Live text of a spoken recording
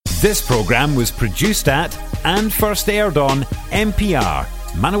This programme was produced at and first aired on MPR,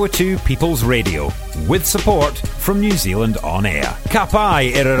 Manawatu People's Radio, with support from New Zealand On Air. Ka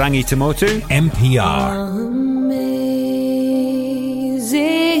pai Irarangi Tamotu, MPR.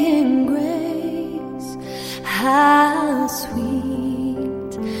 Amazing grace, how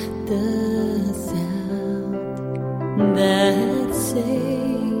sweet the sound that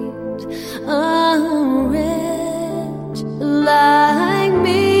saved a wretch like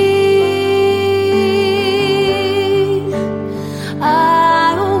me.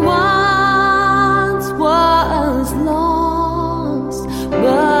 I once was lost,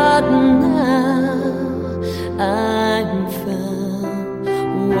 but now I'm found.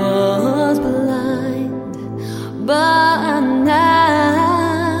 Was blind, but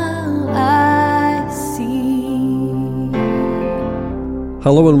now I see.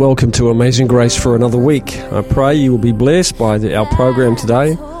 Hello and welcome to Amazing Grace for another week. I pray you will be blessed by our program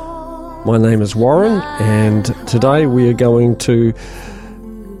today. My name is Warren, and today we are going to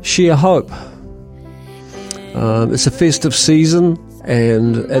share hope. It's a festive season,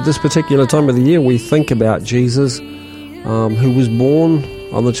 and at this particular time of the year we think about Jesus, who was born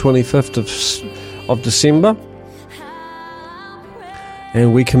on the 25th of December,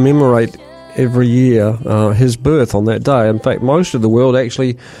 and we commemorate every year his birth on that day. In fact, most of the world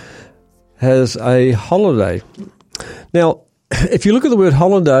actually has a holiday. Now, if you look at the word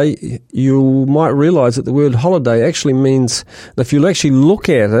holiday, you might realize that the word holiday actually means, if you actually look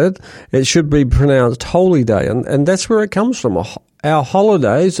at it, it should be pronounced holy day. And that's where it comes from. Our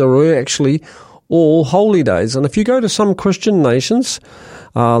holidays are actually all holy days. And if you go to some Christian nations,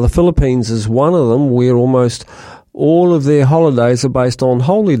 the Philippines is one of them, where almost all of their holidays are based on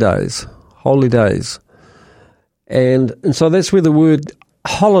holy days. Holy days. And so that's where the word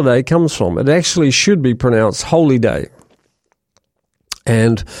holiday comes from. It actually should be pronounced holy day.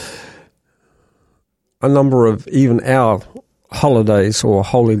 And a number of even our holidays or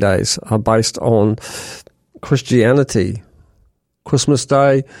holy days are based on Christianity. Christmas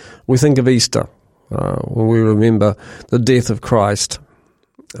Day, we think of Easter, when we remember the death of Christ.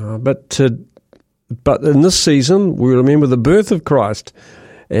 But in this season, we remember the birth of Christ,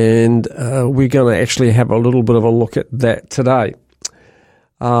 and we're going to actually have a little bit of a look at that today.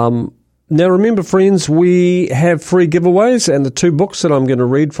 Now remember, friends, we have free giveaways, and the two books that I'm going to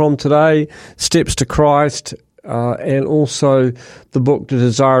read from today, Steps to Christ, and also the book The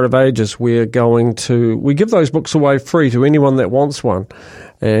Desire of Ages, we give those books away free to anyone that wants one.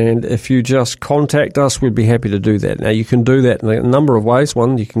 And if you just contact us, we'd be happy to do that. Now you can do that in a number of ways.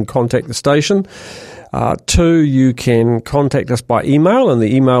 One, you can contact the station. Two, you can contact us by email, and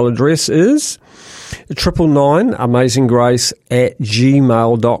the email address is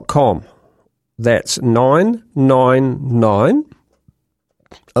 999amazinggrace@gmail.com. That's 999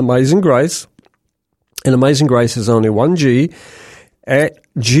 Amazing Grace, and Amazing Grace is only one G, at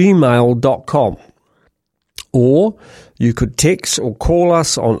gmail.com. Or you could text or call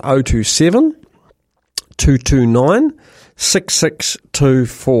us on 027 229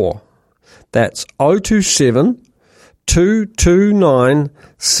 6624. That's 027 229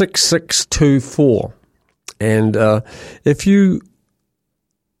 6624. And if you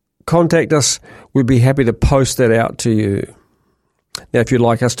contact us, we'd be happy to post that out to you. Now, if you'd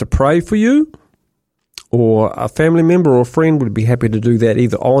like us to pray for you, or a family member or friend, we'd be happy to do that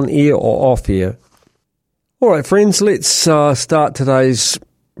either on air or off air. All right, friends, let's start today's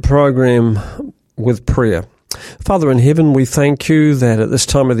program with prayer. Father in heaven, we thank you that at this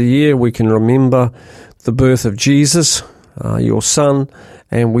time of the year we can remember the birth of Jesus, your Son,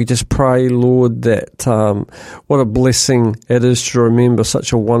 and we just pray, Lord, that what a blessing it is to remember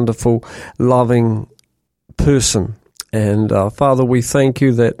such a wonderful, loving person. And Father, we thank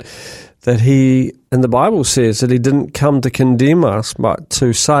you that he, and the Bible says that he didn't come to condemn us, but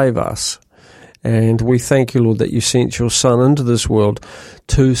to save us. And we thank you, Lord, that you sent your Son into this world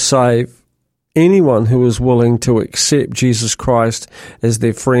to save anyone who is willing to accept Jesus Christ as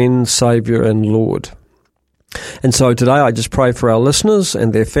their friend, Saviour, and Lord. And so today I just pray for our listeners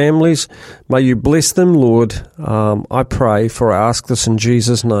and their families. May you bless them, Lord. I pray, for I ask this in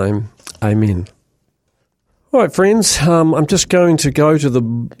Jesus' name. Amen. All right, friends, I'm just going to go to the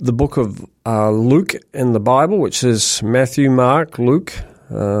book of Luke in the Bible, which is Matthew, Mark, Luke,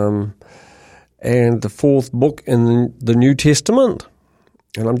 and the fourth book in the New Testament.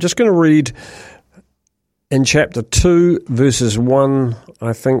 And I'm just going to read in chapter 2, verses 1,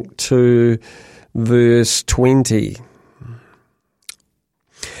 I think, to verse 20.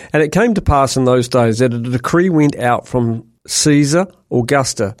 And it came to pass in those days that a decree went out from Caesar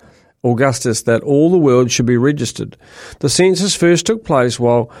Augusta Augustus that all the world should be registered. The census first took place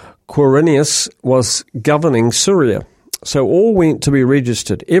while Quirinius was governing Syria. So all went to be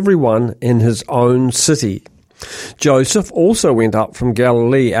registered, everyone in his own city. Joseph also went up from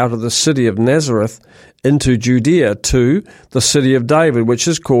Galilee out of the city of Nazareth into Judea to the city of David, which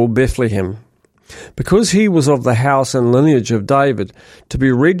is called Bethlehem, because he was of the house and lineage of David, to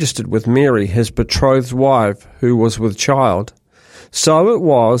be registered with Mary, his betrothed wife, who was with child. So it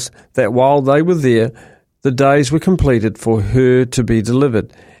was that while they were there, the days were completed for her to be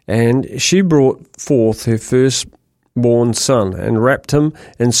delivered, and she brought forth her firstborn son, and wrapped him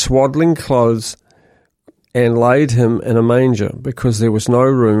in swaddling clothes, and laid him in a manger, because there was no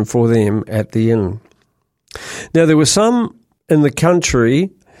room for them at the inn. Now there were some in the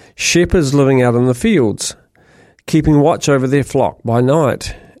country, shepherds living out in the fields, keeping watch over their flock by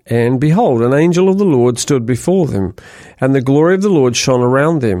night. And behold, an angel of the Lord stood before them, and the glory of the Lord shone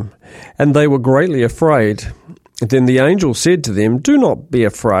around them, and they were greatly afraid. Then the angel said to them, "Do not be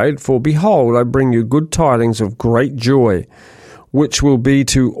afraid, for behold, I bring you good tidings of great joy, which will be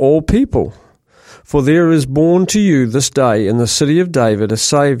to all people. For there is born to you this day in the city of David a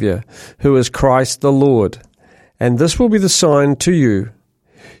Saviour, who is Christ the Lord. And this will be the sign to you.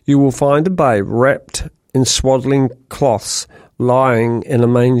 You will find a babe wrapped in swaddling cloths, lying in a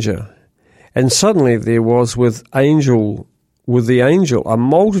manger." And suddenly there was with the angel a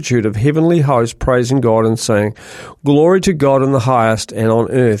multitude of heavenly hosts praising God and saying, "Glory to God in the highest, and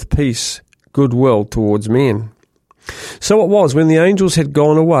on earth peace, goodwill towards men." So it was, when the angels had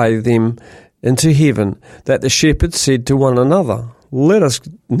gone away them into heaven, that the shepherds said to one another, "Let us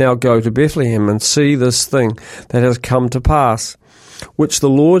now go to Bethlehem and see this thing that has come to pass, which the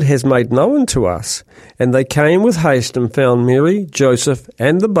Lord has made known to us." And they came with haste and found Mary, Joseph,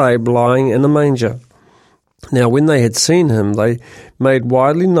 and the babe lying in a manger. Now when they had seen him, they made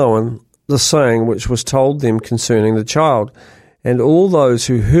widely known the saying which was told them concerning the child. And all those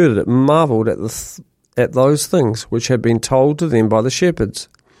who heard it marveled at those things which had been told to them by the shepherds.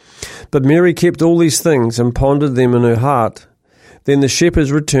 But Mary kept all these things and pondered them in her heart. Then the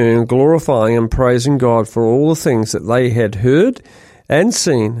shepherds returned, glorifying and praising God for all the things that they had heard and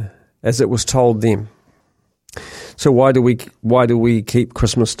seen, as it was told them. So why do we keep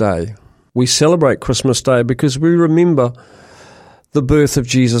Christmas Day? We celebrate Christmas Day because we remember the birth of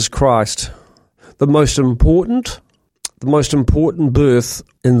Jesus Christ, the most important birth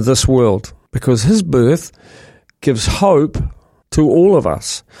in this world, because his birth gives hope to all of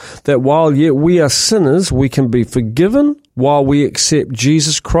us, that while yet we are sinners, we can be forgiven while we accept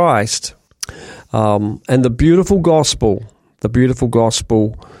Jesus Christ, and the beautiful gospel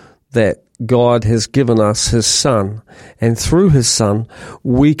that God has given us his Son, and through his Son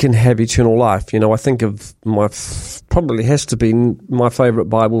we can have eternal life. You know, I think of probably has to be my favorite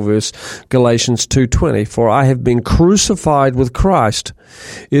Bible verse, Galatians 2:20, "For I have been crucified with Christ.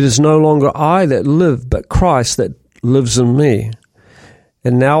 It is no longer I that live, but Christ that lives in me.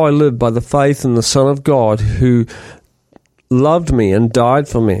 And now I live by the faith in the Son of God, who loved me and died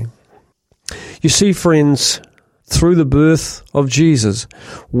for me." You see, friends, through the birth of Jesus,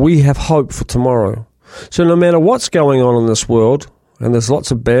 we have hope for tomorrow. So no matter what's going on in this world, and there's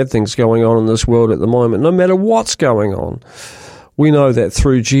lots of bad things going on in this world at the moment, no matter what's going on, we know that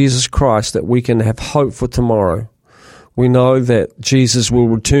through Jesus Christ that we can have hope for tomorrow. We know that Jesus will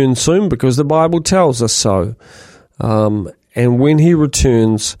return soon because the Bible tells us so. And when he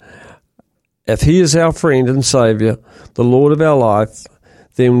returns, if he is our friend and Saviour, the Lord of our life,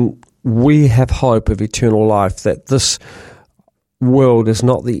 then we have hope of eternal life, that this world is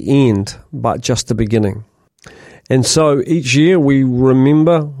not the end, but just the beginning. And so each year we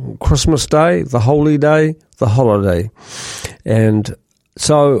remember Christmas Day, the holy day, the holiday. And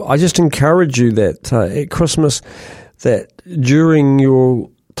so I just encourage you that at Christmas, that during your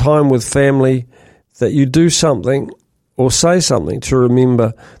time with family, that you do something or say something to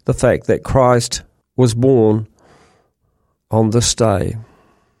remember the fact that Christ was born on this day.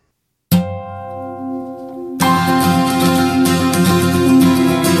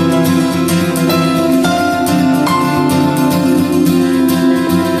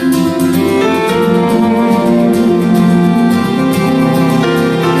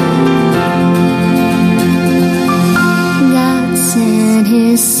 God sent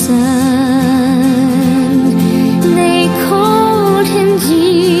his Son. They called him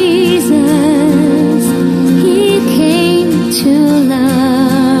Jesus. He came to love,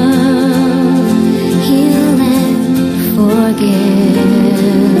 heal and forgive.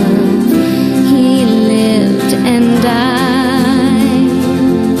 He lived and died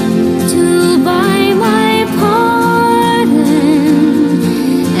to buy my pardon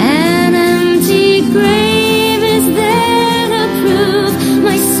and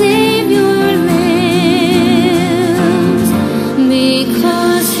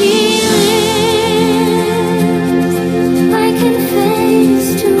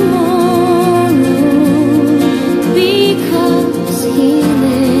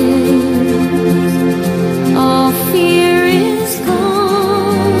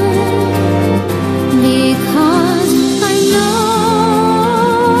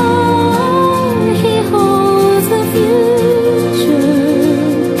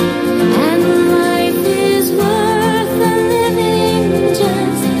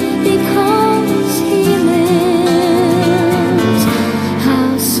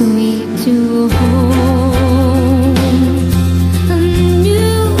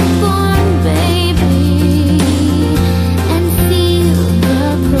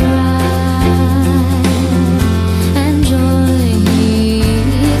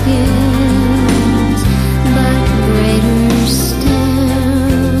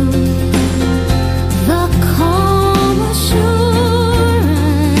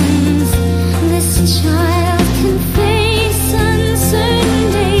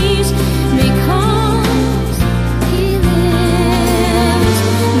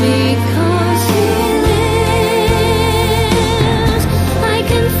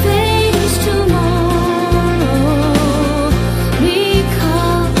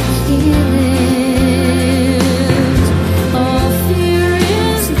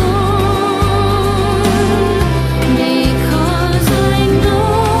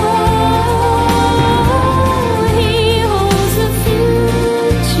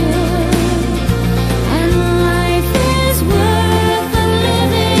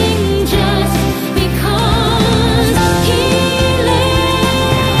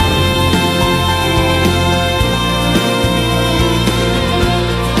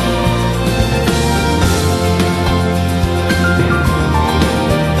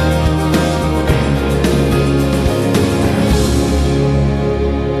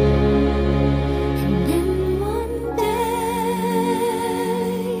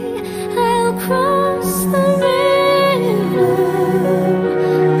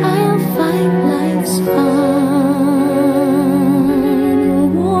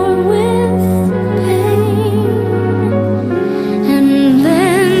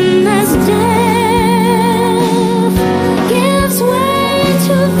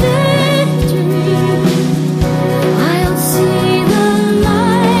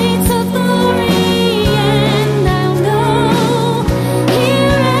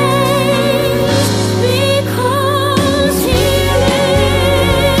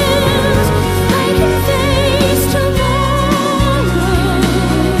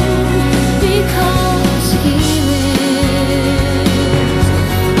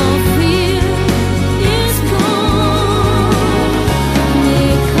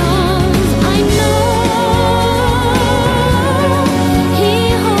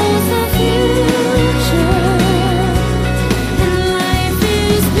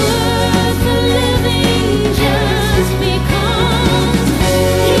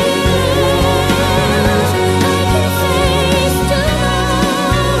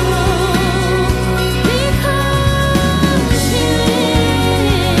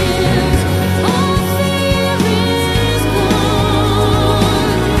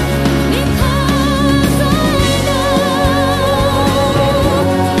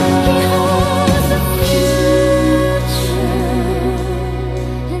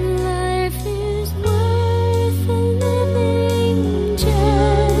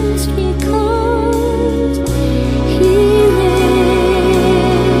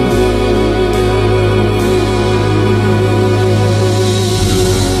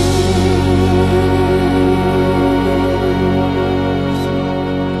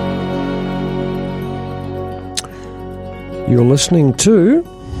You're listening to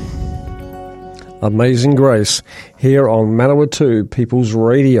Amazing Grace here on Manawatu People's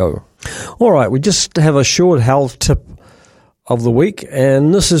Radio. All right, we just have a short health tip of the week,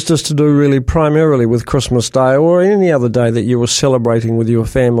 and this is just to do really primarily with Christmas Day or any other day that you were celebrating with your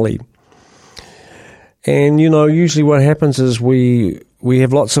family. And, you know, usually what happens is we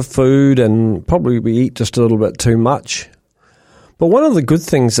have lots of food and probably we eat just a little bit too much. But one of the good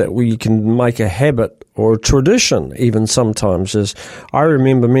things that we can make a habit or a tradition even sometimes is, I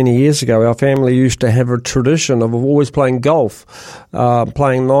remember many years ago our family used to have a tradition of always playing golf,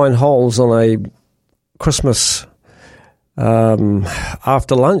 playing 9 holes on a Christmas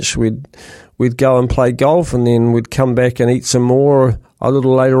after lunch. We'd go and play golf, and then we'd come back and eat some more a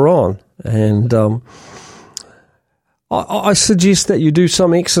little later on. And I suggest that you do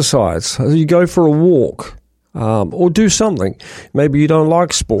some exercise. You go for a walk. Or do something. Maybe you don't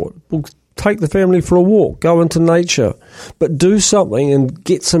like sport. Well, take the family for a walk. Go into nature. But do something and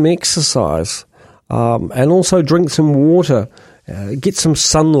get some exercise. And also drink some water. Get some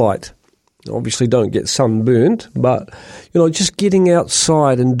sunlight. Obviously don't get sunburned, but, you know, just getting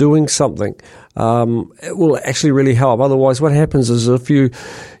outside and doing something, it will actually really help. Otherwise, what happens is if you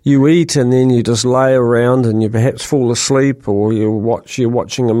eat and then you just lay around and you perhaps fall asleep, or you're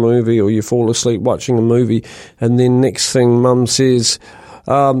watching a movie, or you fall asleep watching a movie, and then next thing Mum says,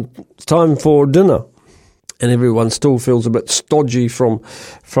 it's time for dinner. And everyone still feels a bit stodgy from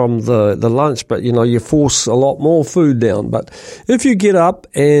the lunch, but, you know, you force a lot more food down. But if you get up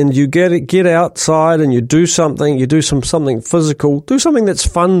and you get outside and you do something, you do something physical, do something that's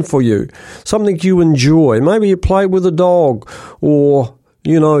fun for you, something you enjoy. Maybe you play with a dog, or,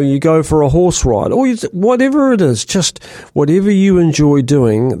 you know, you go for a horse ride, or whatever it is, just whatever you enjoy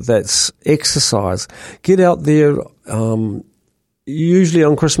doing, that's exercise. Get out there, usually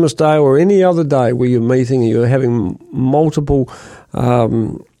on Christmas Day or any other day where you're meeting and you're having multiple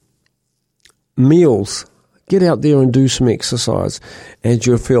meals. Get out there and do some exercise, and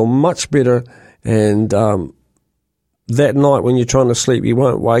you'll feel much better. And that night when you're trying to sleep, you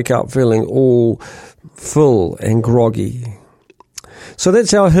won't wake up feeling all full and groggy. So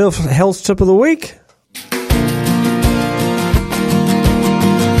that's our health tip of the week.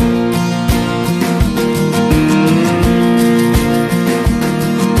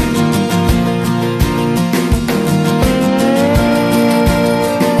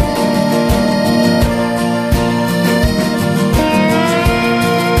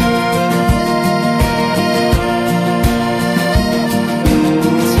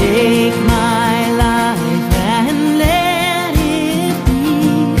 Take my life and let it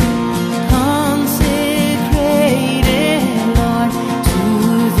be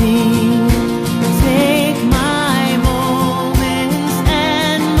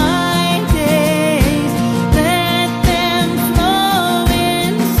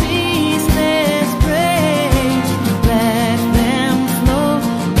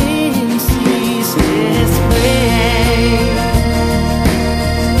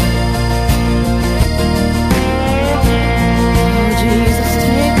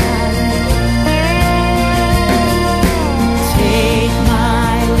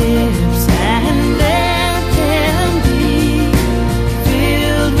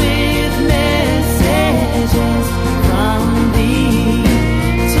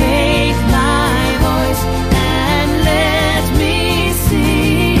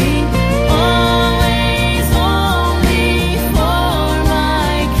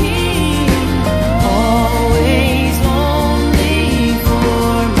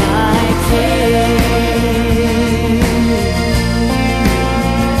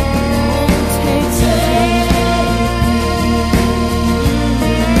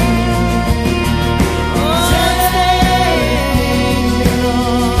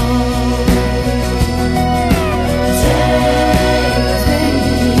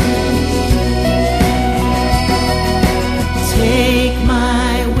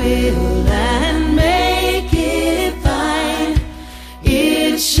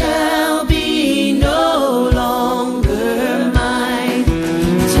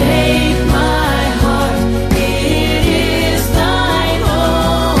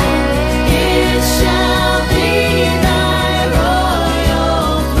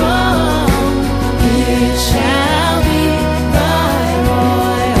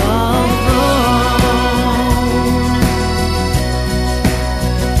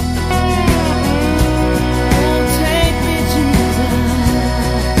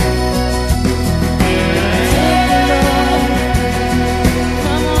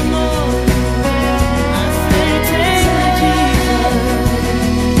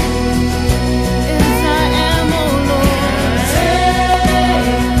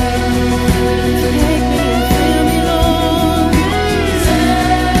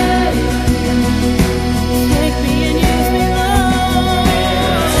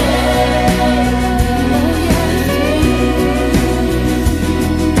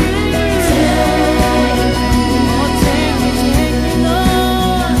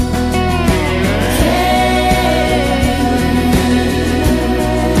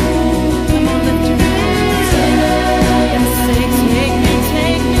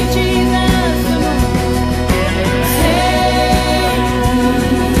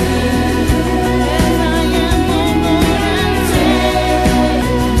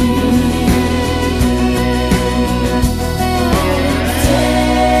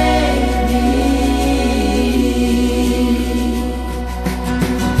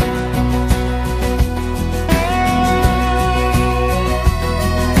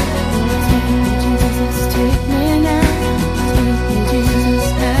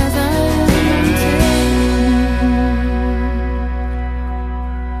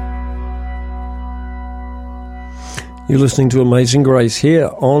You're listening to Amazing Grace here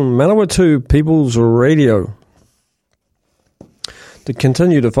on Manawatu People's Radio. To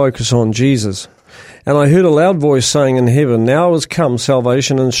continue to focus on Jesus. And I heard a loud voice saying in heaven, "Now is come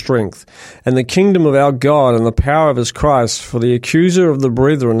salvation and strength, and the kingdom of our God and the power of his Christ, for the accuser of the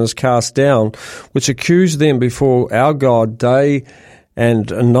brethren is cast down, which accused them before our God day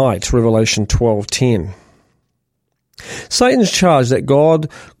and night." Revelation 12:10. Satan's charge that God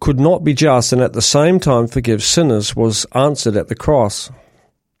could not be just and at the same time forgive sinners was answered at the cross.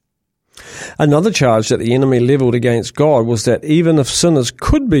 Another charge that the enemy levelled against God was that even if sinners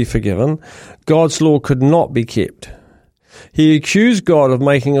could be forgiven, God's law could not be kept. He accused God of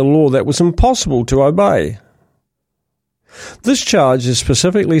making a law that was impossible to obey. This charge is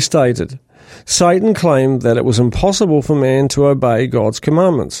specifically stated. Satan claimed that it was impossible for man to obey God's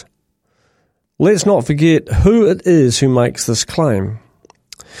commandments. Let's not forget who it is who makes this claim.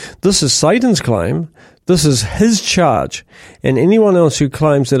 This is Satan's claim. This is his charge, and anyone else who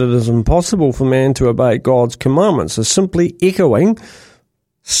claims that it is impossible for man to obey God's commandments is simply echoing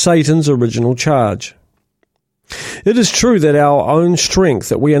Satan's original charge. It is true that our own strength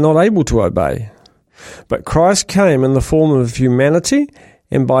that we are not able to obey, but Christ came in the form of humanity,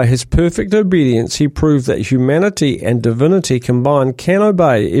 and by his perfect obedience he proved that humanity and divinity combined can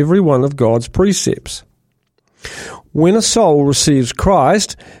obey every one of God's precepts. When a soul receives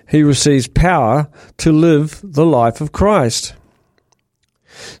Christ, he receives power to live the life of Christ.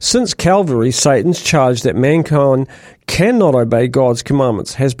 Since Calvary, Satan's charge that mankind cannot obey God's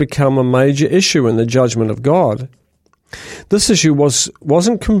commandments has become a major issue in the judgment of God. This issue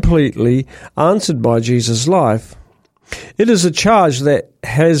wasn't completely answered by Jesus' life. It is a charge that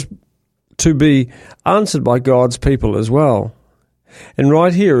has to be answered by God's people as well. And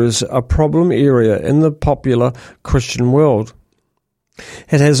right here is a problem area in the popular Christian world.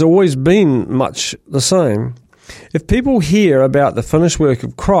 It has always been much the same. If people hear about the finished work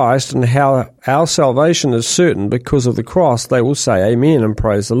of Christ and how our salvation is certain because of the cross, they will say amen and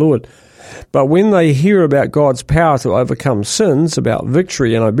praise the Lord. But when they hear about God's power to overcome sins, about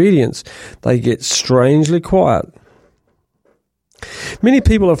victory and obedience, they get strangely quiet. Many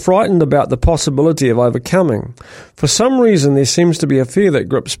people are frightened about the possibility of overcoming. For some reason, there seems to be a fear that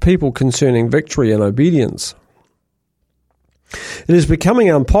grips people concerning victory and obedience. It is becoming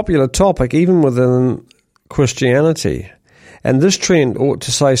an unpopular topic even within Christianity, and this trend ought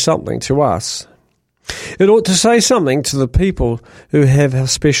to say something to us. It ought to say something to the people who have a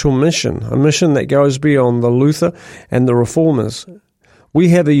special mission, a mission that goes beyond the Luther and the Reformers. We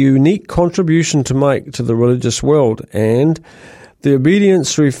have a unique contribution to make to the religious world, and the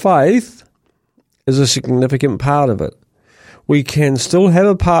obedience through faith is a significant part of it. We can still have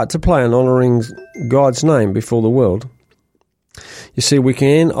a part to play in honouring God's name before the world. You see, we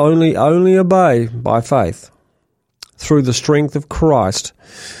can only obey by faith through the strength of Christ.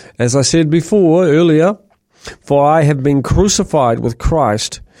 As I said before earlier, for I have been crucified with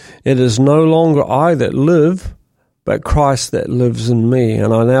Christ. It is no longer I that live, but Christ that lives in me.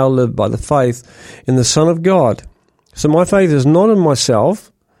 And I now live by the faith in the Son of God. So my faith is not in myself,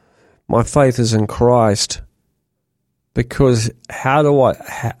 my faith is in Christ. Because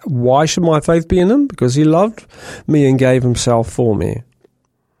why should my faith be in him? Because he loved me and gave himself for me.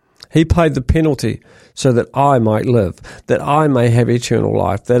 He paid the penalty so that I might live, that I may have eternal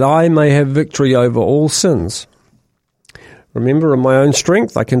life, that I may have victory over all sins. Remember, in my own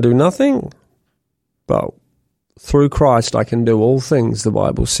strength I can do nothing, but through Christ I can do all things, the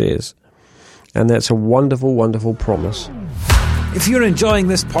Bible says. And that's a wonderful, wonderful promise. If you're enjoying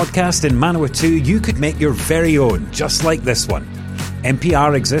this podcast in Manawatu, you could make your very own, just like this one.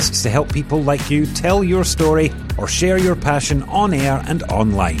 MPR exists to help people like you tell your story or share your passion on air and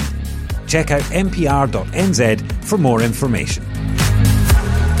online. Check out mpr.nz for more information.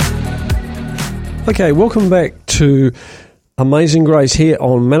 Okay, welcome back to Amazing Grace here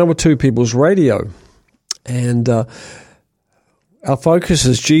on Manawatu People's Radio. And our focus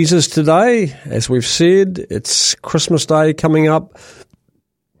is Jesus today. As we've said, it's Christmas Day coming up,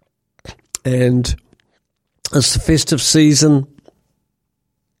 and it's the festive season.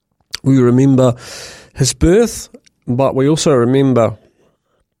 We remember his birth, but we also remember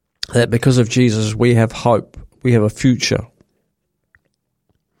that because of Jesus we have hope, we have a future.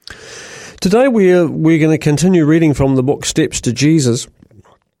 Today we're going to continue reading from the book Steps to Jesus.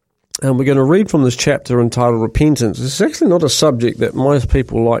 And we're going to read from this chapter entitled Repentance. It's actually not a subject that most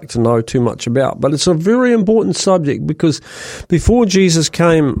people like to know too much about, but it's a very important subject because before Jesus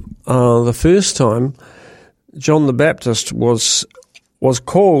came the first time, John the Baptist was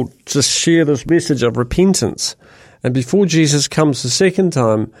called to share this message of repentance. And before Jesus comes the second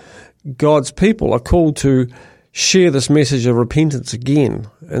time, God's people are called to share this message of repentance again.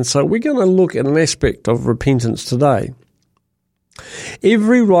 And so we're going to look at an aspect of repentance today.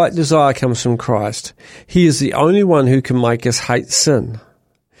 Every right desire comes from Christ. He is the only one who can make us hate sin.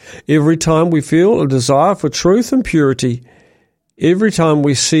 Every time we feel a desire for truth and purity, every time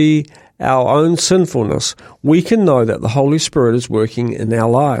we see our own sinfulness, we can know that the Holy Spirit is working in our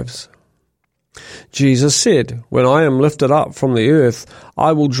lives. Jesus said, "When I am lifted up from the earth,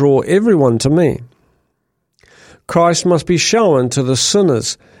 I will draw everyone to me." Christ must be shown to the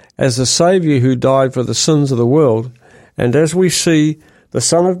sinners as the Saviour who died for the sins of the world. And as we see the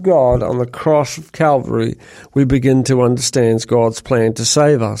Son of God on the cross of Calvary, we begin to understand God's plan to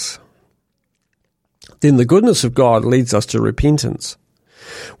save us. Then the goodness of God leads us to repentance.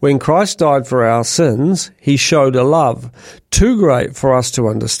 When Christ died for our sins, he showed a love too great for us to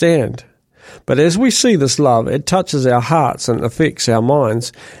understand. But as we see this love, it touches our hearts and affects our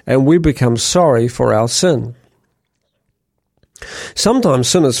minds, and we become sorry for our sin. Sometimes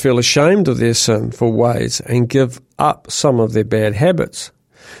sinners feel ashamed of their sinful ways and give up some of their bad habits.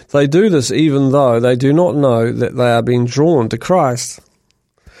 They do this even though they do not know that they are being drawn to Christ.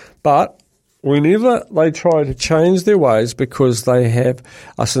 But whenever they try to change their ways because they have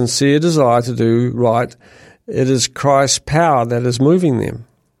a sincere desire to do right, it is Christ's power that is moving them.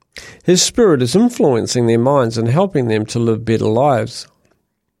 His Spirit is influencing their minds and helping them to live better lives.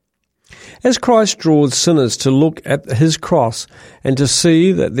 As Christ draws sinners to look at his cross and to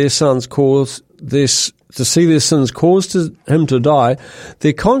see that their sins caused him to die,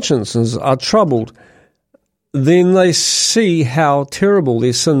 their consciences are troubled. Then they see how terrible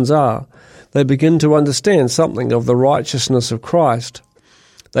their sins are. They begin to understand something of the righteousness of Christ.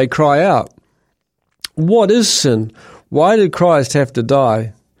 They cry out, "What is sin? Why did Christ have to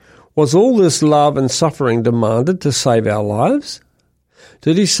die? Was all this love and suffering demanded to save our lives?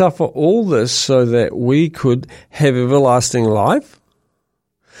 Did he suffer all this so that we could have everlasting life?"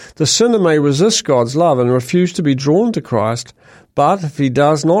 The sinner may resist God's love and refuse to be drawn to Christ, but if he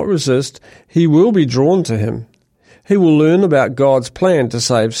does not resist, he will be drawn to him. He will learn about God's plan to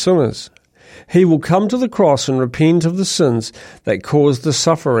save sinners. He will come to the cross and repent of the sins that caused the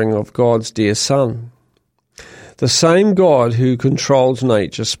suffering of God's dear Son. The same God who controls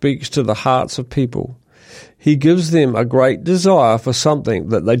nature speaks to the hearts of people. He gives them a great desire for something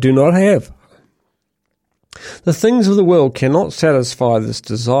that they do not have. The things of the world cannot satisfy this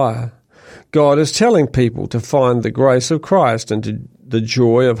desire. God is telling people to find the grace of Christ and the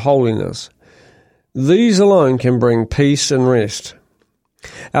joy of holiness. These alone can bring peace and rest.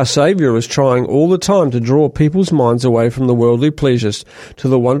 Our Saviour is trying all the time to draw people's minds away from the worldly pleasures to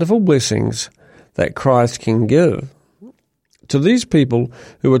the wonderful blessings that Christ can give. To these people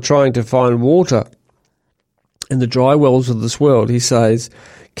who are trying to find water in the dry wells of this world, he says,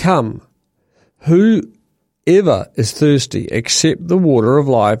 "Come, whoever is thirsty, accept the water of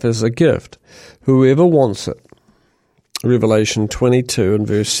life as a gift, whoever wants it." Revelation 22 and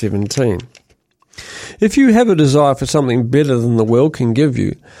verse 17. If you have a desire for something better than the world can give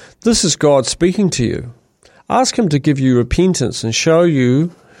you, this is God speaking to you. Ask him to give you repentance and show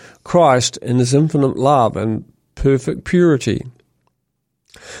you Christ in his infinite love and perfect purity.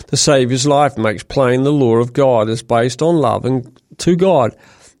 The Saviour's life makes plain the law of God is based on love and to God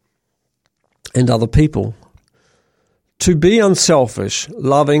and other people. To be unselfish,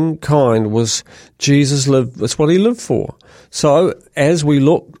 loving, kind was Jesus lived. That's what he lived for. So as we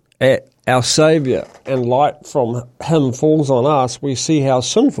look at our Saviour and light from him falls on us, we see how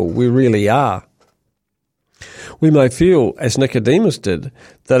sinful we really are. We may feel, as Nicodemus did,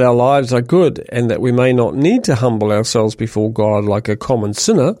 that our lives are good and that we may not need to humble ourselves before God like a common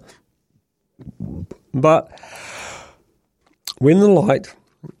sinner. But when the light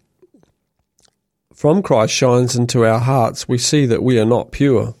from Christ shines into our hearts, we see that we are not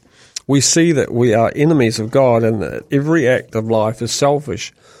pure. We see that we are enemies of God and that every act of life is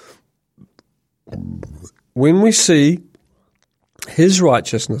selfish. When we see his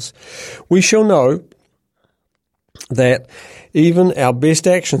righteousness, we shall know that even our best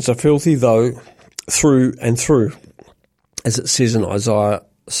actions are filthy through and through, as it says in Isaiah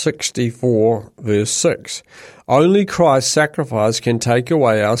 64 verse 6. Only Christ's sacrifice can take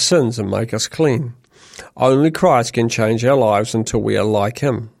away our sins and make us clean. Only Christ can change our lives until we are like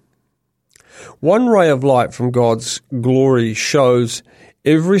him. One ray of light from God's glory shows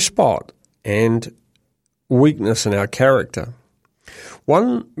every spot and weakness in our character.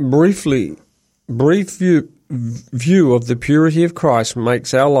 One brief view of the purity of Christ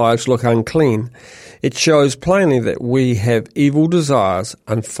makes our lives look unclean. It shows plainly that we have evil desires,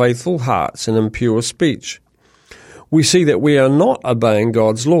 unfaithful hearts, and impure speech. We see that we are not obeying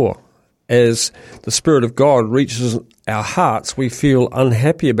God's law. as the Spirit of God reaches our hearts, we feel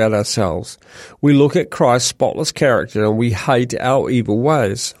unhappy about ourselves. We look at Christ's spotless character and we hate our evil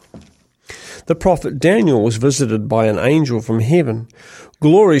ways. The prophet Daniel was visited by an angel from heaven.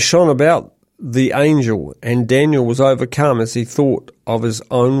 Glory shone about the angel, and Daniel was overcome as he thought of his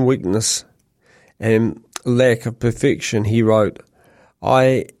own weakness and lack of perfection. He wrote,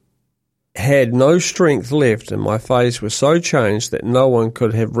 I had no strength left, and my face was so changed that no one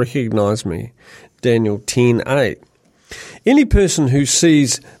could have recognized me. Daniel 10:8. Any person who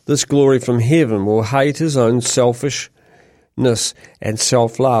sees this glory from heaven will hate his own selfishness and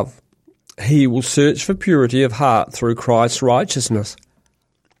self-love. He will search for purity of heart through Christ's righteousness.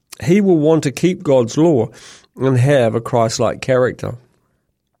 He will want to keep God's law and have a Christ-like character.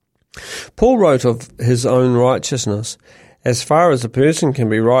 Paul wrote of his own righteousness, as far as a person can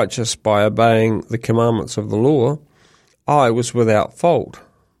be righteous by obeying the commandments of the law, I was without fault.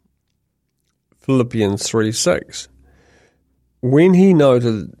 Philippians 3:6. When he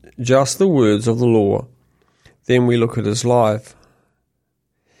noted just the words of the law, then we look at his life.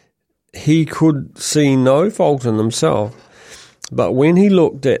 He could see no fault in himself, but when he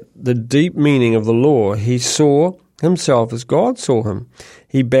looked at the deep meaning of the law, he saw himself as God saw him.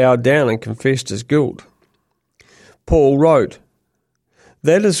 He bowed down and confessed his guilt. Paul wrote,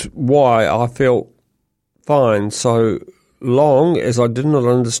 that is why I felt fine so long as I did not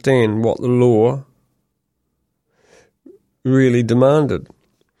understand what the law really demanded.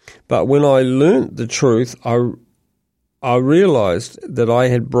 But when I learnt the truth, I realized that I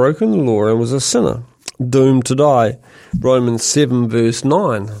had broken the law and was a sinner, doomed to die. Romans 7 verse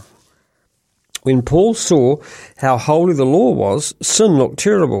 9. When Paul saw how holy the law was, sin looked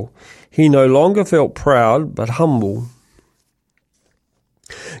terrible. He no longer felt proud, but humble.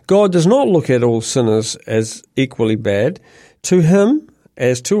 God does not look at all sinners as equally bad. To him,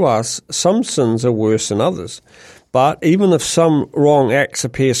 as to us, some sins are worse than others. But even if some wrong acts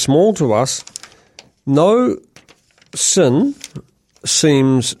appear small to us, no sin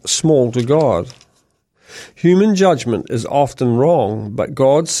seems small to God. Human judgment is often wrong, but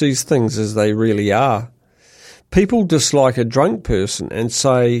God sees things as they really are. People dislike a drunk person and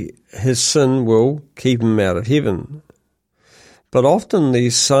say his sin will keep him out of heaven. But often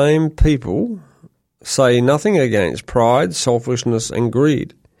these same people say nothing against pride, selfishness, and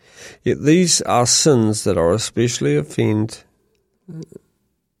greed. Yet these are sins that are especially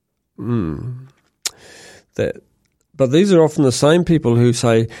But these are often the same people who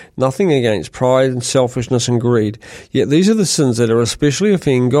say nothing against pride and selfishness and greed. Yet these are the sins that are especially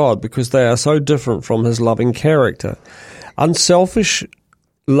offend God because they are so different from his loving character. Unselfish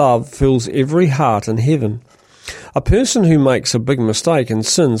love fills every heart in heaven. A person who makes a big mistake and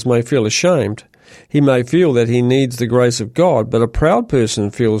sins may feel ashamed. He may feel that he needs the grace of God, but a proud person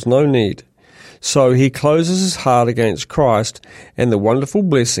feels no need. So he closes his heart against Christ and the wonderful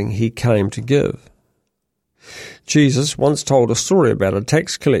blessing he came to give. Jesus once told a story about a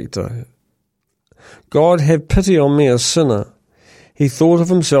tax collector. God, have pity on me, a sinner. He thought of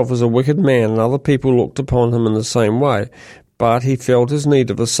himself as a wicked man, and other people looked upon him in the same way, but he felt his need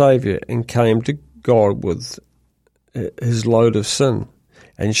of a Saviour and came to God with his load of sin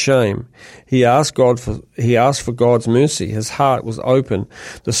and shame. He asked for God's mercy. His heart was open,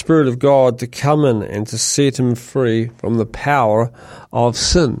 the Spirit of God to come in and to set him free from the power of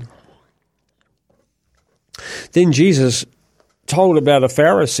sin. Then Jesus told about a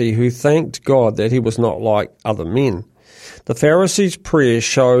Pharisee who thanked God that he was not like other men. The Pharisee's prayer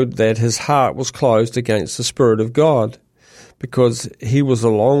showed that his heart was closed against the Spirit of God because he was a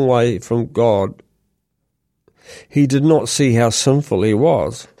long way from God. He did not see how sinful he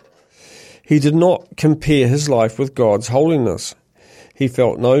was. He did not compare his life with God's holiness. He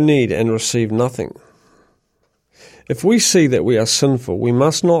felt no need and received nothing. If we see that we are sinful, we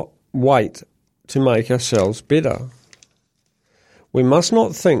must not wait to make ourselves better. We must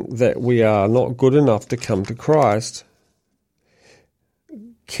not think that we are not good enough to come to Christ.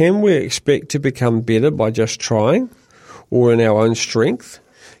 Can we expect to become better by just trying or in our own strength?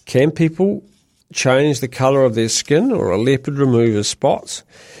 Can people change the colour of their skin or a leopard remove his spots?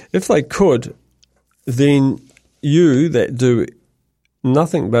 If they could, then you that do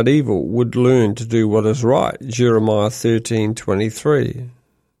nothing but evil would learn to do what is right. Jeremiah 13:23.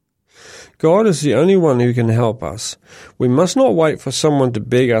 God is the only one who can help us. We must not wait for someone to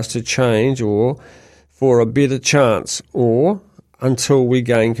beg us to change or for a better chance or until we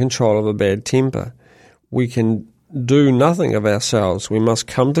gain control of a bad temper. We can do nothing of ourselves. We must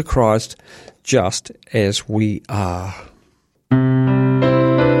come to Christ just as we are.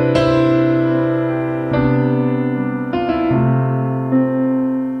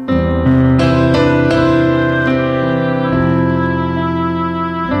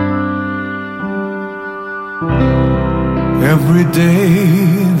 Every day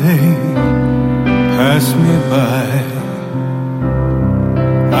they pass me by.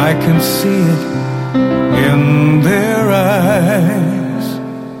 I can see it in their eyes.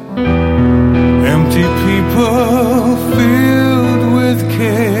 Empty people filled with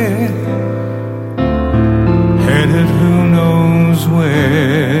care, headed who knows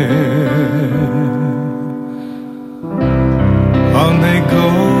where. On they go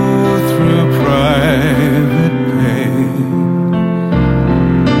through private pain,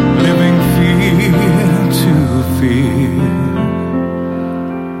 living fear to fear.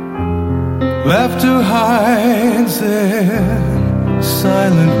 Laughter hides their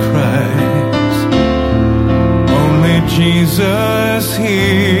silent cries. Only Jesus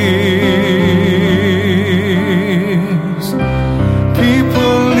hears.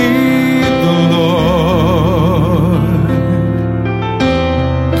 People need the Lord.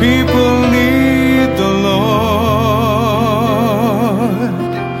 People need the Lord.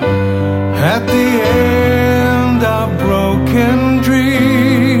 At the end of broken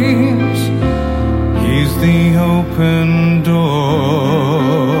dreams, He's the open door.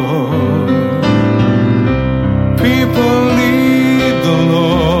 People need the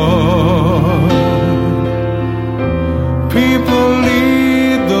Lord. People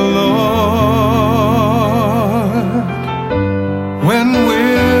need the Lord. When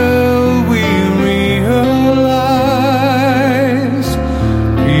will we realize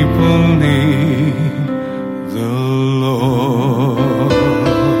people need the Lord?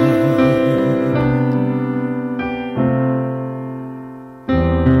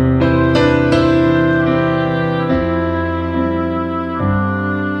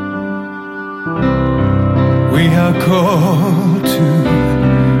 We are called to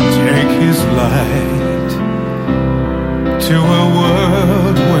take His light to a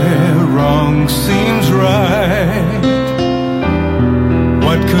world where wrong seems right.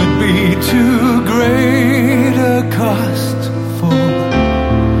 What could be too great a cost for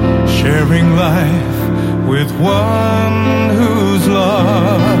sharing life with one who's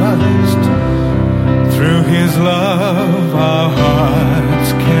lost? Through His love our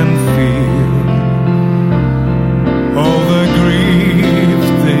hearts can feel all the grief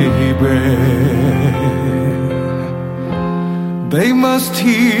they bear. They must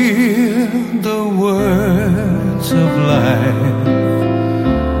hear the words of life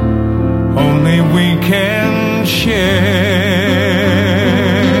only we can share.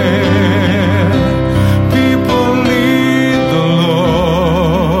 People need the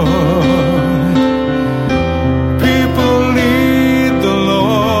Lord. People need the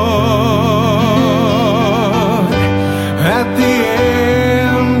Lord. At the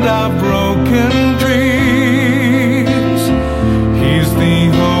end of broken dreams, He's the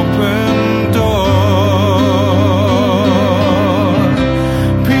open door.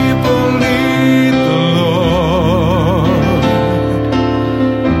 People need the Lord.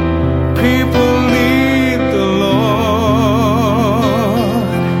 People need the Lord.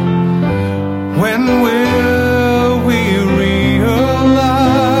 When will we realize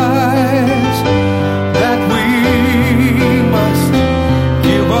that we must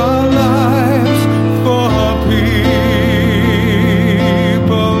give our lives for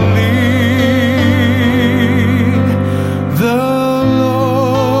people need the Lord.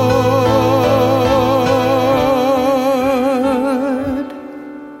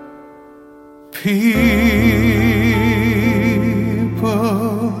 People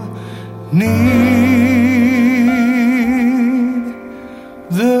need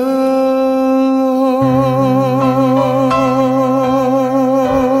the Lord.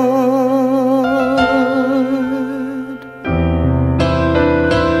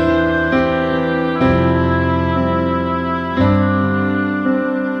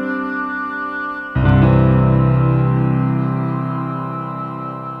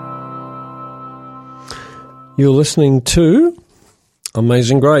 You're listening to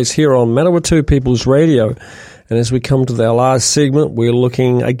Amazing Grace here on Manawatu People's Radio. And as we come to our last segment, we're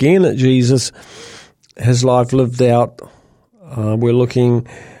looking again at Jesus, His life lived out. We're looking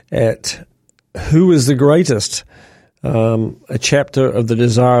at who is the greatest, a chapter of the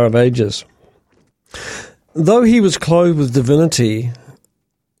Desire of Ages. Though He was clothed with divinity,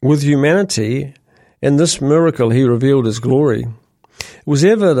 with humanity, in this miracle He revealed His glory. It was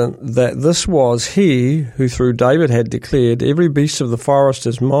evident that this was He who through David had declared, "Every beast of the forest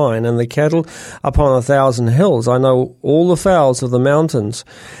is mine, and the cattle upon 1,000 hills. I know all the fowls of the mountains,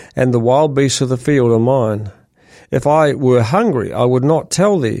 and the wild beasts of the field are mine. If I were hungry, I would not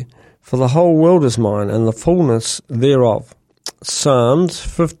tell thee, for the whole world is mine, and the fullness thereof." Psalms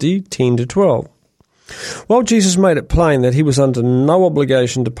 50:10-12. While Jesus made it plain that he was under no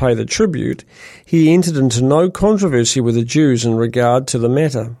obligation to pay the tribute, he entered into no controversy with the Jews in regard to the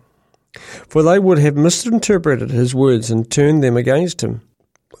matter, for they would have misinterpreted his words and turned them against him,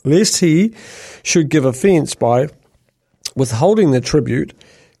 lest he should give offence by withholding the tribute.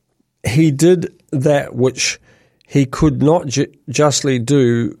 He did that which he could not justly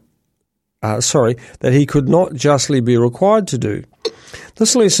do, that he could not justly be required to do.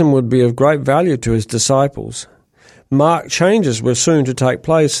 This lesson would be of great value to his disciples. Marked changes were soon to take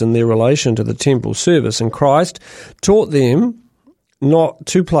place in their relation to the temple service, and Christ taught them not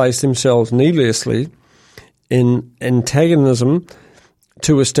to place themselves needlessly in antagonism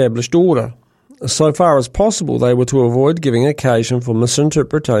to established order. So far as possible, they were to avoid giving occasion for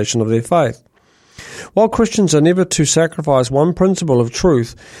misinterpretation of their faith. While Christians are never to sacrifice one principle of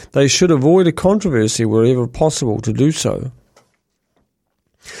truth, they should avoid a controversy wherever possible to do so.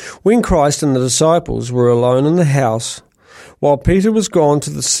 When Christ and the disciples were alone in the house, while Peter was gone to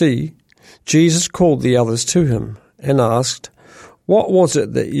the sea, Jesus called the others to him and asked, "What was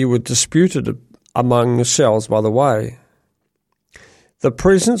it that you were disputed among yourselves by the way?" The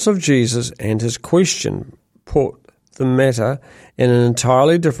presence of Jesus and his question put the matter in an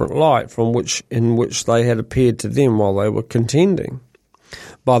entirely different light from in which they had appeared to them while they were contending.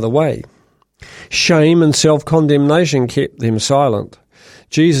 By the way, shame and self-condemnation kept them silent.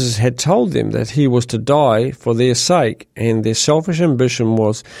 Jesus had told them that he was to die for their sake, and their selfish ambition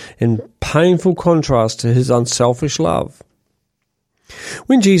was in painful contrast to his unselfish love.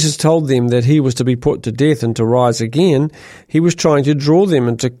 When Jesus told them that he was to be put to death and to rise again, he was trying to draw them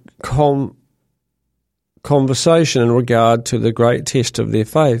into conversation in regard to the great test of their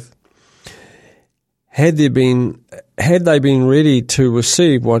faith. Had they been ready to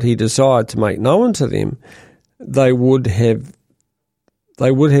receive what he desired to make known to them, they would have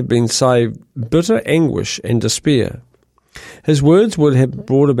been saved bitter anguish and despair. His words would have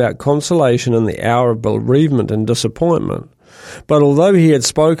brought about consolation in the hour of bereavement and disappointment. But although he had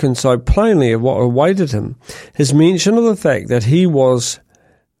spoken so plainly of what awaited him, his mention of the fact that he was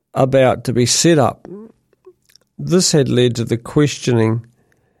about to be set up, this had led to the questioning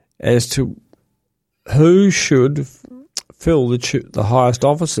as to who should fill the highest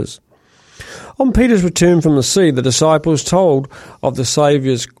offices. On Peter's return from the sea, the disciples told of the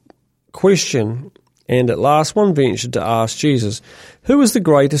Saviour's question, and at last one ventured to ask Jesus, "Who is the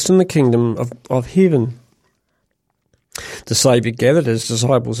greatest in the kingdom of heaven?" The Saviour gathered his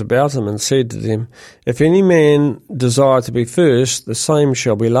disciples about him and said to them, "If any man desire to be first, the same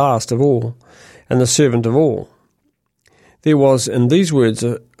shall be last of all, and the servant of all." There was in these words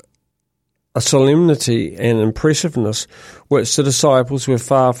a solemnity and impressiveness which the disciples were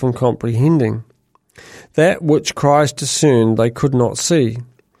far from comprehending. That which Christ discerned they could not see.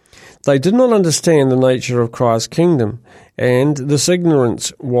 They did not understand the nature of Christ's kingdom, and this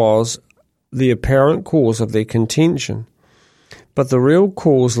ignorance was the apparent cause of their contention. But the real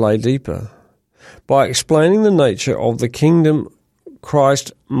cause lay deeper. By explaining the nature of the kingdom,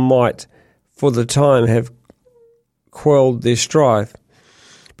 Christ might for the time have quelled their strife,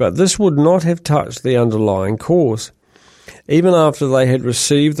 but this would not have touched the underlying cause. Even after they had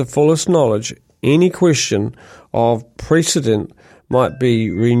received the fullest knowledge, any question of precedent might be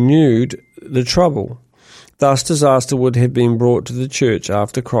renewed the trouble. Thus disaster would have been brought to the church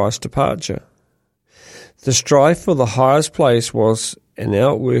after Christ's departure. The strife for the highest place was an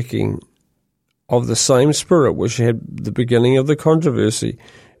outworking of the same spirit which had the beginning of the controversy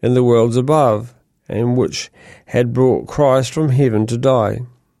in the worlds above, and which had brought Christ from heaven to die.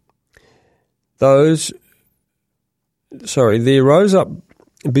 There rose up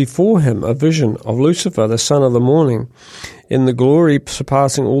before him a vision of Lucifer, the son of the morning, in the glory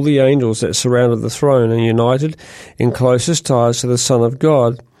surpassing all the angels that surrounded the throne and united in closest ties to the Son of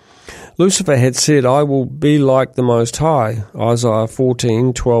God. Lucifer had said, "I will be like the Most High," Isaiah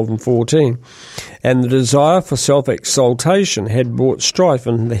 14:12 and 14, and the desire for self-exaltation had brought strife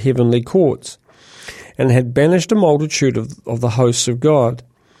in the heavenly courts, and had banished a multitude of the hosts of God.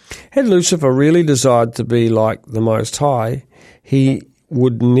 Had Lucifer really desired to be like the Most High, he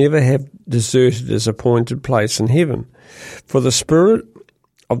would never have deserted his appointed place in heaven, for the Spirit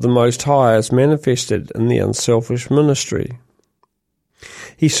of the Most High is manifested in the unselfish ministry.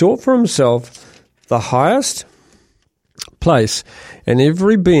 He sought for himself the highest place, and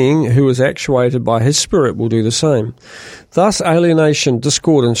every being who is actuated by his Spirit will do the same. Thus alienation,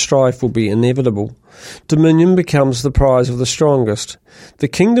 discord, and strife will be inevitable. Dominion becomes the prize of the strongest. The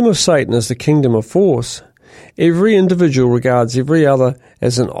kingdom of Satan is the kingdom of force. Every individual regards every other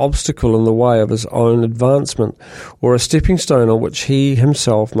as an obstacle in the way of his own advancement, or a stepping stone on which he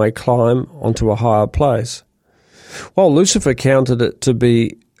himself may climb onto a higher place. While Lucifer counted it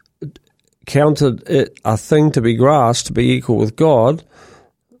a thing to be grasped, to be equal with God,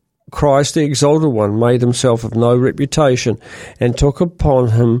 Christ, the Exalted One, made himself of no reputation, and took upon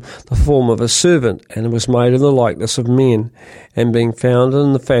him the form of a servant, and was made in the likeness of men, and being found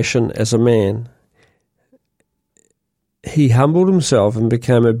in the fashion as a man, he humbled himself and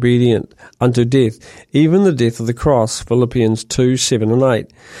became obedient unto death, even the death of the cross. Philippians 2, 7 and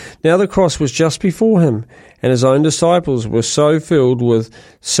 8. Now the cross was just before him, and his own disciples were so filled with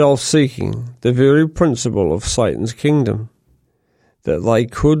self-seeking, the very principle of Satan's kingdom, that they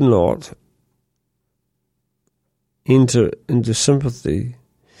could not enter into sympathy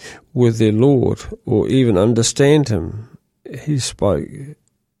with their Lord or even understand him. He spoke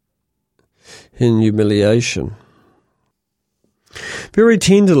in humiliation. Very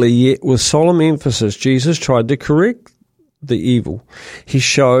tenderly, yet with solemn emphasis, Jesus tried to correct the evil. He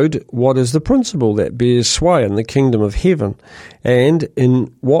showed what is the principle that bears sway in the kingdom of heaven, and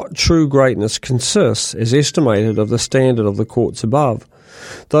in what true greatness consists, as estimated of the standard of the courts above.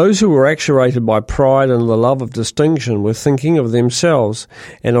 Those who were actuated by pride and the love of distinction were thinking of themselves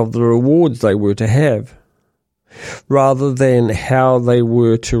and of the rewards they were to have, rather than how they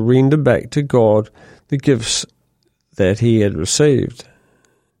were to render back to God the gifts that he had received.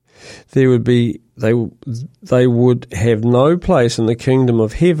 They would have no place in the kingdom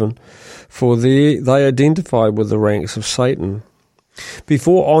of heaven, for they identified with the ranks of Satan.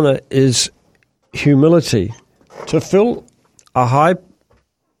 Before honour is humility. To fill a high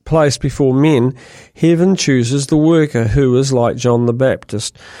place before men, heaven chooses the worker who is like John the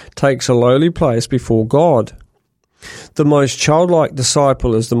Baptist, takes a lowly place before God. The most childlike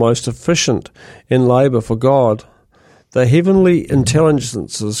disciple is the most efficient in labour for God. The heavenly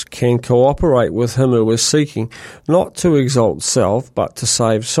intelligences can cooperate with him who is seeking not to exalt self, but to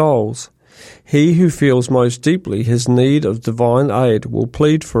save souls. He who feels most deeply his need of divine aid will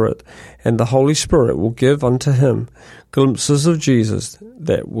plead for it, and the Holy Spirit will give unto him glimpses of Jesus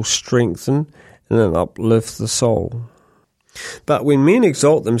that will strengthen and uplift the soul. But when men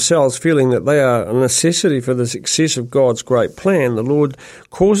exalt themselves, feeling that they are a necessity for the success of God's great plan, the Lord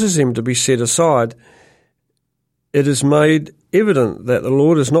causes them to be set aside. It is made evident that the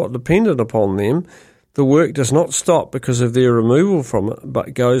Lord is not dependent upon them. The work does not stop because of their removal from it,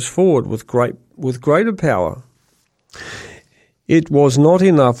 but goes forward with greater power. It was not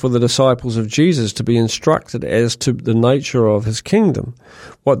enough for the disciples of Jesus to be instructed as to the nature of his kingdom.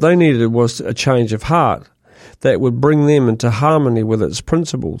 What they needed was a change of heart that would bring them into harmony with its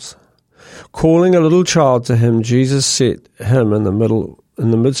principles. Calling a little child to him, Jesus set him in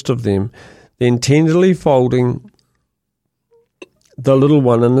the midst of them. Then tenderly folding the little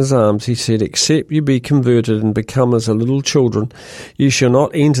one in his arms, he said, "Except you be converted and become as a little children, you shall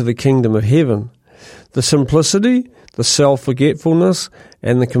not enter the kingdom of heaven." The simplicity, the self-forgetfulness,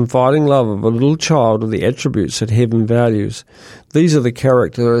 and the confiding love of a little child are the attributes that heaven values. These are the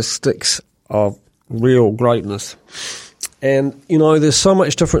characteristics of real greatness. And, there's so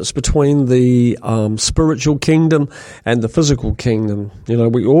much difference between the spiritual kingdom and the physical kingdom.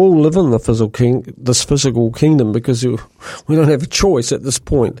 We all live in this physical kingdom because we don't have a choice at this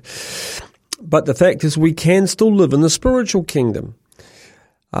point. But the fact is we can still live in the spiritual kingdom.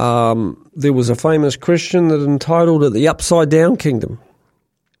 There was a famous Christian that entitled it the upside down kingdom.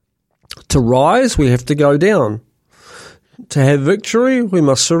 To rise, we have to go down. To have victory, we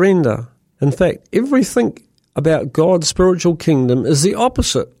must surrender. In fact, everything about God's spiritual kingdom is the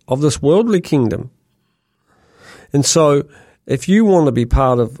opposite of this worldly kingdom. And so, if you want to be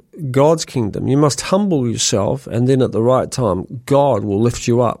part of God's kingdom, you must humble yourself, and then at the right time, God will lift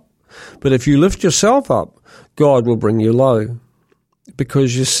you up. But if you lift yourself up, God will bring you low.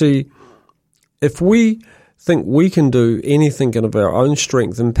 Because you see, if we think we can do anything of our own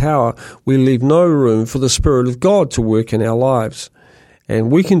strength and power, we leave no room for the Spirit of God to work in our lives. And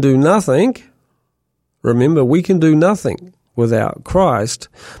we can do nothing. Remember, we can do nothing without Christ,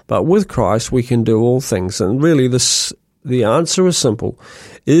 but with Christ we can do all things. And really the answer is simple.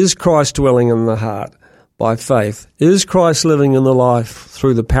 Is Christ dwelling in the heart by faith? Is Christ living in the life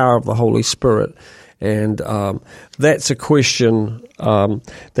through the power of the Holy Spirit? And that's a question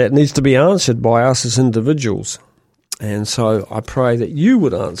that needs to be answered by us as individuals. And so I pray that you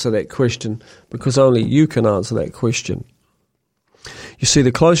would answer that question, because only you can answer that question. You see,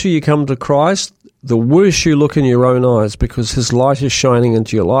 the closer you come to Christ, the worse you look in your own eyes, because his light is shining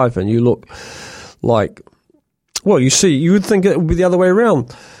into your life and you look like, you would think it would be the other way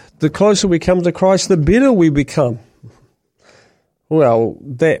around. the closer we come to Christ, the better we become. Well,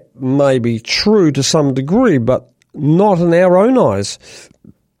 that may be true to some degree, but not in our own eyes.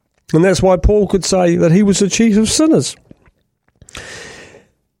 And that's why Paul could say that he was the chief of sinners.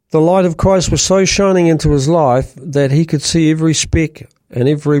 The light of Christ was so shining into his life that he could see every speck and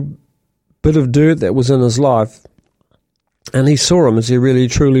every bit of dirt that was in his life. And he saw him as he really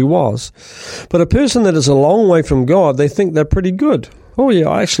truly was. But a person that is a long way from God, they think they're pretty good. Oh yeah,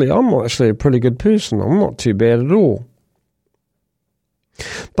 I'm actually a pretty good person. I'm not too bad at all.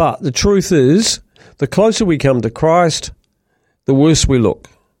 But the truth is, the closer we come to Christ, the worse we look.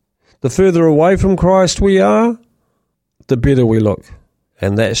 The further away from Christ we are, the better we look.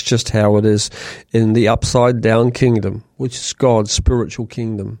 And that's just how it is in the upside-down kingdom, which is God's spiritual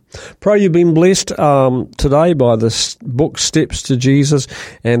kingdom. Pray you've been blessed today by this book, Steps to Jesus,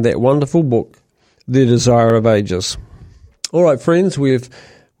 and that wonderful book, The Desire of Ages. All right, friends, we've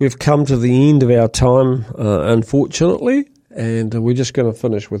come to the end of our time, unfortunately, and we're just going to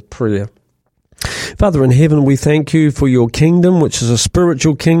finish with prayer. Father in heaven, we thank you for your kingdom, which is a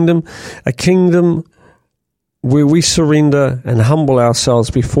spiritual kingdom, a kingdom where we surrender and humble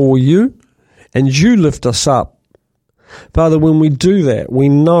ourselves before you, and you lift us up. Father, when we do that, we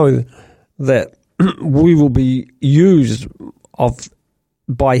know that we will be used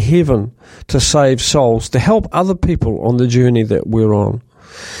by heaven to save souls, to help other people on the journey that we're on.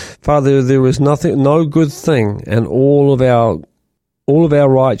 Father, there is no good thing, and all of our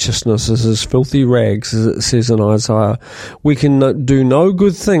righteousness is as filthy rags, as it says in Isaiah. We can do no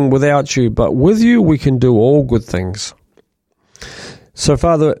good thing without you, but with you we can do all good things. So,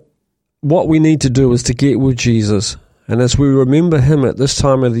 Father, what we need to do is to get with Jesus. And as we remember him at this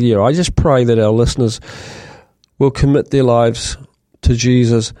time of the year, I just pray that our listeners will commit their lives to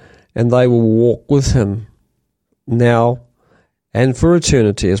Jesus and they will walk with him now and for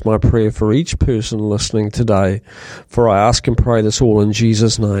eternity, is my prayer for each person listening today. For I ask and pray this all in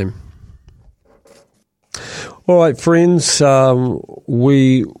Jesus' name. All right, friends,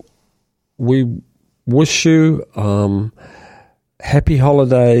 we wish you happy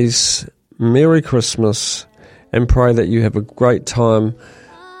holidays, Merry Christmas, and pray that you have a great time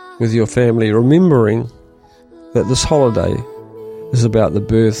with your family, remembering that this holiday is about the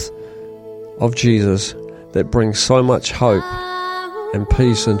birth of Jesus that brings so much hope and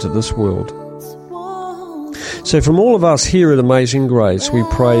peace into this world. So from all of us here at Amazing Grace, we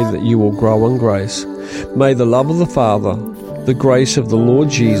pray that you will grow in grace. May the love of the Father, the grace of the Lord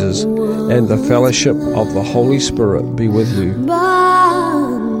Jesus, and the fellowship of the Holy Spirit be with you.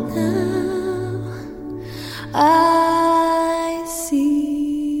 I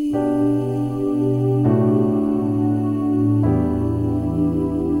see.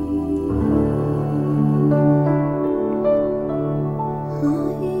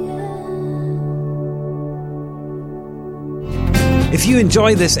 If you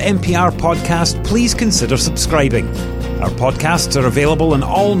enjoy this MPR podcast, please consider subscribing. Our podcasts are available on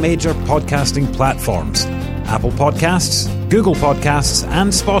all major podcasting platforms: Apple Podcasts, Google Podcasts, and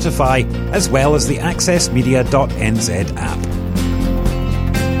Spotify, as well as the accessmedia.nz app.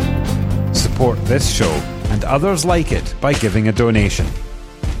 Support this show and others like it by giving a donation.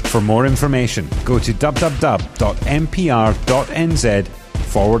 For more information, go to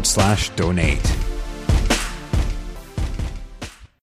www.mpr.nz/donate.